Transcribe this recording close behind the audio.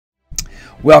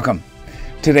Welcome.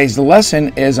 Today's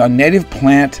lesson is on native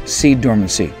plant seed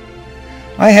dormancy.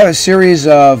 I have a series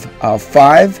of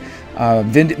 5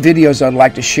 videos I'd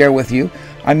like to share with you.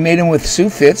 I made them with Sue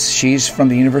Fitz. She's from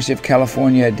the University of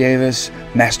California Davis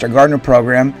Master Gardener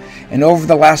Program, and over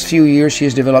the last few years she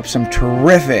has developed some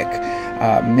terrific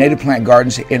native plant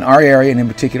gardens in our area and in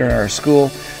particular in our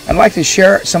school. I'd like to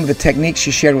share some of the techniques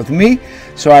she shared with me,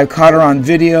 so I caught her on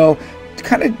video,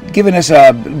 kind of giving us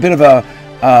a bit of a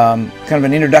kind of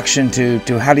an introduction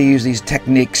to how to use these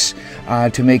techniques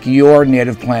to make your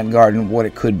native plant garden what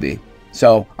it could be.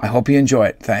 So I hope you enjoy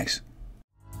it. Thanks.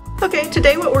 Okay,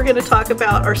 today what we're going to talk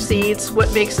about are seeds,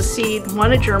 what makes a seed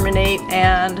want to germinate,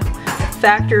 and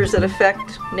factors that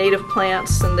affect native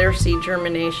plants and their seed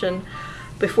germination.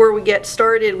 Before we get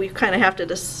started, we kind of have to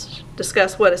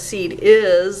discuss what a seed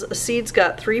is. A seed's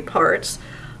got 3 parts.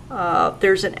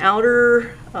 There's an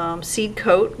outer seed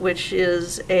coat, which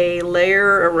is a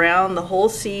layer around the whole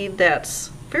seed that's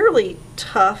fairly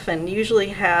tough and usually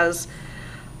has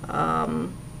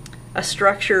a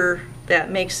structure that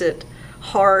makes it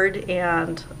hard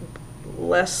and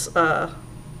less,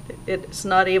 it's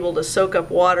not able to soak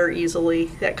up water easily.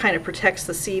 That kind of protects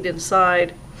the seed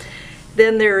inside.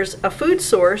 Then there's a food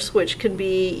source, which can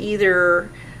be either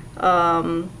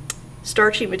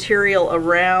starchy material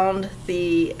around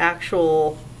the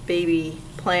actual baby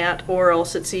plant, or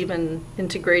else it's even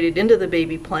integrated into the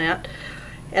baby plant.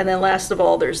 And then last of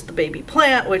all, there's the baby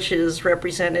plant, which is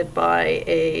represented by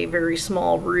a very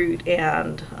small root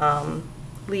and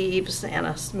leaves and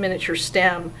a miniature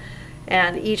stem.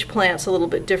 And each plant's a little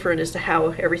bit different as to how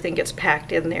everything gets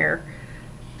packed in there.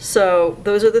 So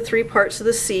those are the 3 parts of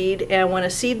the seed, and when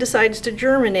a seed decides to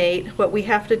germinate, what we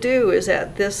have to do is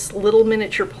that this little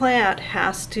miniature plant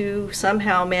has to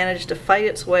somehow manage to fight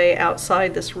its way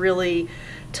outside this really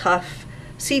tough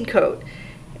seed coat.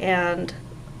 And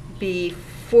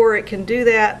before it can do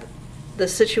that, the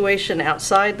situation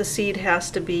outside the seed has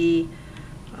to be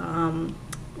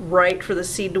right for the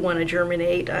seed to want to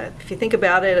germinate. If you think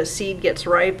about it, a seed gets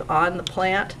ripe on the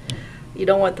plant. You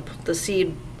don't want the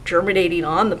seed germinating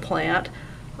on the plant.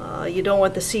 You don't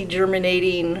want the seed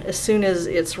germinating as soon as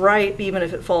it's ripe, even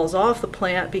if it falls off the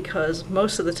plant, because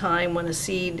most of the time when a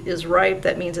seed is ripe,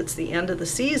 that means it's the end of the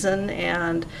season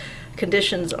and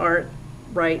conditions aren't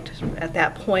right at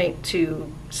that point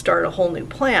to start a whole new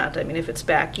plant. I mean, if it's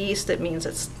back east, it means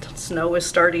snow is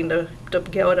starting to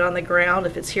go on the ground.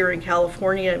 If it's here in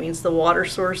California, it means the water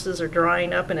sources are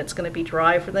drying up and it's going to be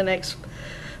dry for the next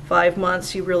 5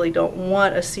 months. You really don't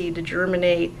want a seed to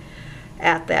germinate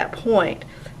at that point.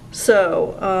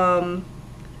 So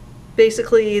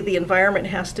basically the environment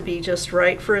has to be just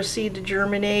right for a seed to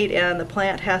germinate, and the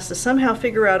plant has to somehow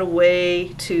figure out a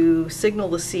way to signal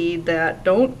the seed that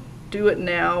don't do it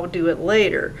now, do it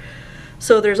later.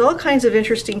 So there's all kinds of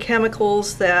interesting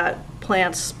chemicals that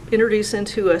plants introduce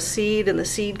into a seed and the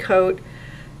seed coat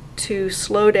to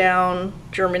slow down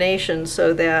germination,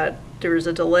 so that there's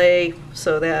a delay,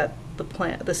 so that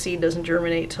the seed doesn't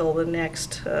germinate till the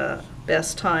next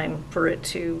best time for it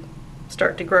to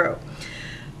start to grow.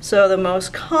 So the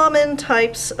most common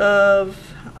types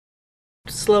of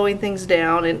slowing things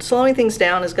down, and slowing things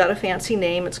down has got a fancy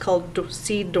name. It's called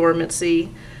seed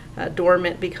dormancy.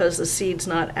 Dormant because the seed's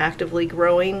not actively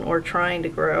growing or trying to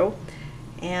grow.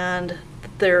 And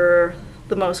the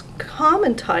most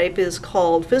common type is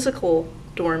called physical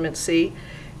dormancy,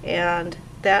 and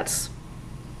that's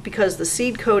because the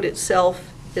seed coat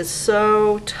itself is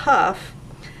so tough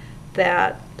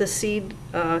that the seed,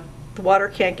 the water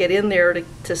can't get in there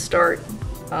to start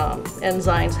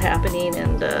enzymes happening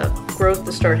and growth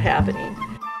to start happening.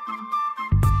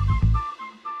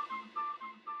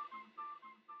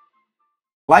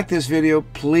 Like this video,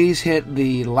 please hit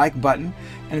the like button,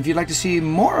 and if you'd like to see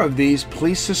more of these,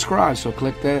 please subscribe. So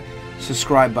click the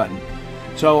subscribe button.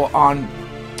 So on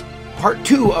part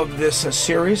 2 of this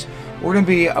series, we're going to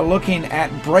be looking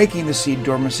at breaking the seed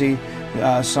dormancy,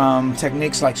 some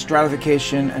techniques like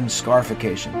stratification and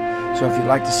scarification. So if you'd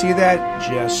like to see that,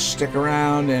 just stick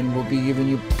around and we'll be giving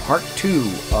you part 2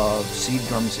 of seed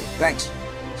dormancy. Thanks.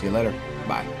 See you later.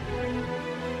 Bye.